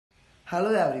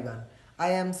Hello everyone, I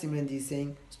am Simranjit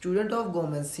Singh, student of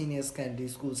Government Senior Secondary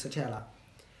School Satiala.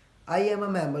 I am a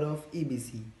member of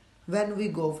EBC. When we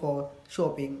go for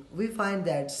shopping, we find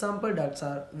that some products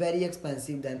are very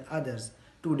expensive than others.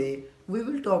 Today, we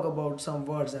will talk about some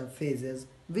words and phrases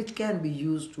which can be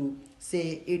used to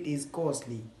say it is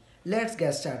costly. Let's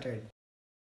get started.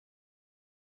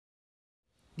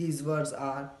 These words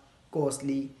are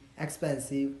costly,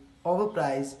 expensive,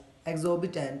 overpriced,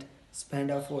 exorbitant,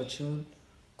 spend a fortune,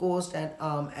 cost an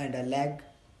arm and a leg,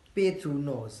 pay through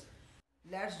nose.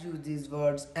 Let's use these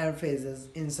words and phrases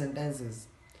in sentences.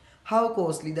 How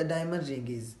costly the diamond ring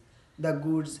is. The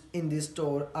goods in this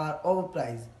store are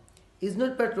overpriced. Is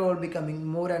not petrol becoming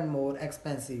more and more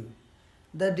expensive?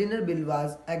 The dinner bill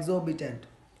was exorbitant.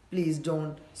 Please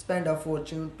don't spend a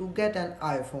fortune to get an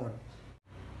iPhone.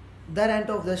 The rent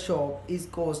of the shop is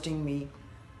costing me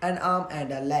an arm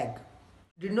and a leg.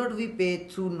 Did not we pay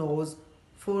through nose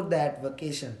for that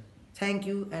vacation? Thank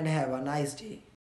you and have a nice day.